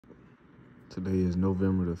Today is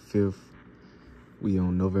November the 5th. We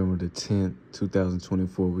on November the 10th,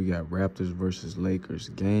 2024. We got Raptors versus Lakers,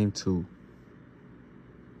 Game 2.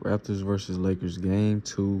 Raptors versus Lakers, Game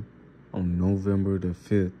 2 on November the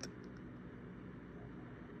 5th.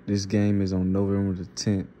 This game is on November the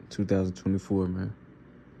 10th, 2024, man.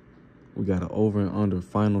 We got an over and under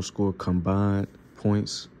final score combined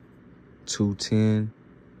points, 210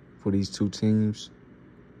 for these two teams,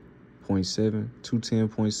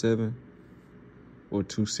 210.7 or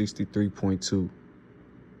 263.2.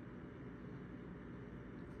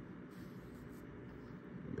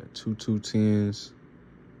 We got two 210s,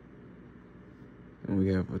 and we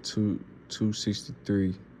have a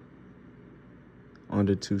 263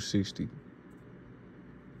 under 260.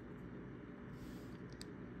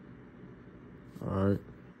 All right.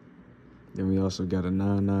 Then we also got a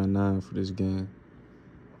 999 for this game.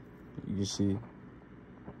 You can see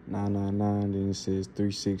 999, then it says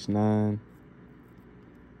 369.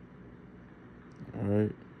 All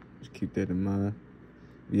right, just keep that in mind.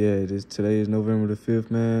 Yeah, today is November the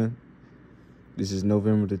 5th, man. This is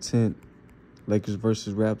November the 10th. Lakers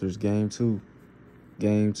versus Raptors, Game 2.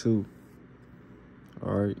 Game 2.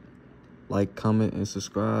 All right. Like, comment, and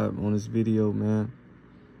subscribe on this video, man.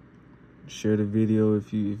 Share the video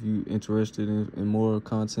if you interested in more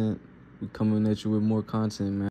content. We're coming at you with more content, man.